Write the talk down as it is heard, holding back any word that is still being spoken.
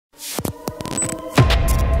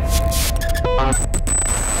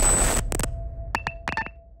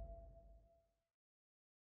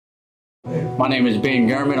My name is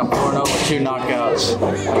GURMENT. I'm 4-0 with 2 knockouts.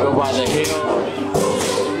 I go by the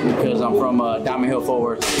hill because I'm from Diamond Hill,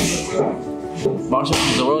 Fort Worth. Boxing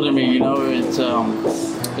means the world to me. You know, it's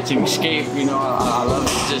an escape. You know, I love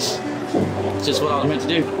it. It's just what I was meant to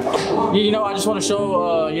do. You know, I just want to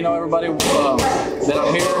show you know, everybody that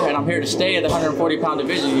I'm here, and I'm here to stay at the 140-pound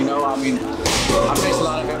division. You know, I mean, I face a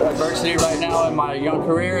lot of adversity right now in my young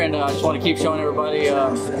career, and I just want to keep showing everybody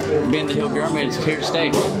being the GURMENT is here to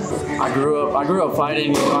stay. I grew up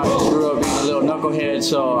fighting. You know, I just grew up being a little knucklehead,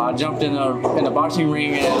 so I jumped in the boxing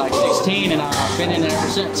ring at like 16, and I've been in there ever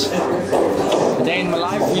since. The day in my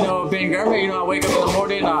life, you know, being GURMENT, you know, I wake up in the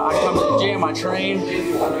morning, I come to the gym, I train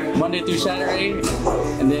Monday through Saturday,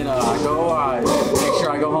 and then I make sure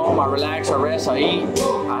I go home, I relax, I rest, I eat.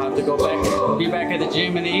 I have to go back, be back at the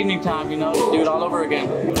gym in the evening time, you know, do it all over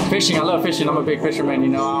again. Fishing, I love fishing. I'm a big fisherman, you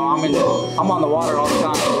know. I'm on the water all the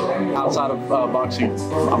time outside of boxing.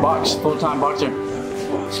 I box, full-time boxer.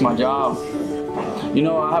 It's my job. You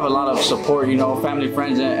know, I have a lot of support, you know, family,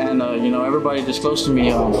 friends, and you know, everybody that's close to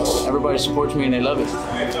me. Everybody supports me and they love it.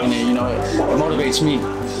 And you know, it motivates me.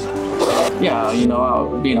 Yeah, you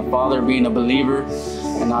know, being a father, being a believer,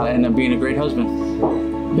 and being a great husband.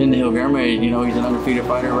 Been the GURMENT, you know, he's an undefeated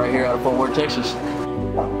fighter right here out of Fort Worth, Texas.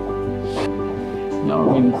 You know,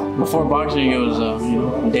 I mean, before boxing, it was you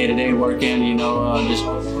know, day-to-day working, you know, just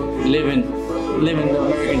living the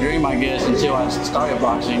American dream, I guess, until I started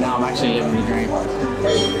boxing. Now I'm actually living the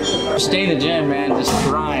dream. Stay in the gym, man. Just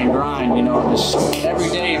grind, you know, just every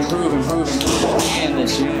day improve. Stay in the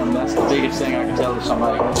gym. That's the biggest thing I can tell to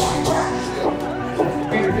somebody.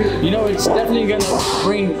 You know, it's definitely gonna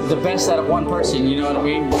bring the best out of one person, you know what I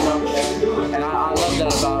mean? You know, and I love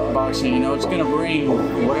that about boxing, you know, it's gonna bring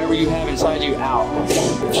whatever you have inside you out.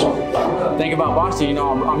 Think about boxing, you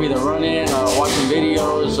know, I'm either running, watching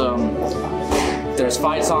videos, if there's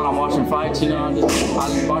fights on, I'm watching fights, you know,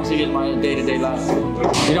 boxing is my day-to-day life.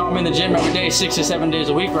 You know, I'm in the gym every day, 6 to 7 days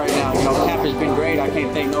a week right now. You know, camp has been great. I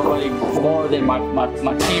can't thank nobody more than my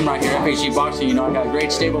team right here at FHG Boxing. You know, I got great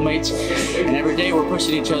stablemates, and every day we're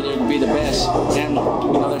pushing each other to be the best. And, you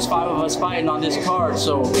know, there's 5 of us fighting on this card,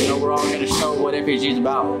 so, you know, we're all going to show what FHG is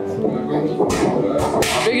about.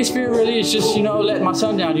 My biggest fear really is just, you know, letting my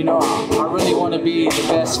son down. You know, I really want to be the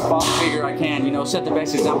best father figure I can, you know, set the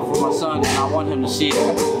best example for my son, and I want him to see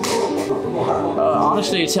that.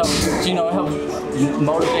 Honestly, it's helped, you know, it helps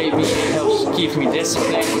motivate me, it helps keep me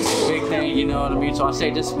disciplined, which is a big thing, you know what I mean? So I stay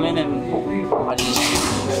disciplined and I just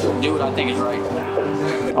do what I think is right.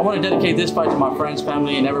 I want to dedicate this fight to my friends,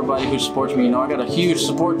 family, and everybody who supports me. You know, I got a huge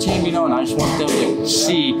support team, you know, and I just want them to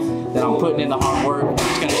see that I'm putting in the hard work.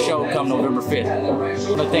 It's going to show come November 5th. I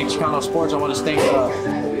want to thank Chicano Sports. I want to thank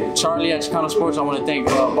Charlie at Chicano Sports. I want to thank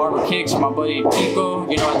Barber Kicks, my buddy Kiko,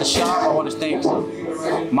 you know, at the shop. I want to thank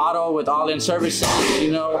Motto with All In Services,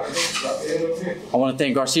 you know. I want to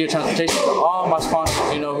thank Garcia Transportation for all my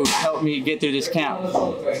sponsors, you know, who helped me get through this camp.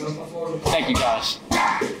 Thank you guys.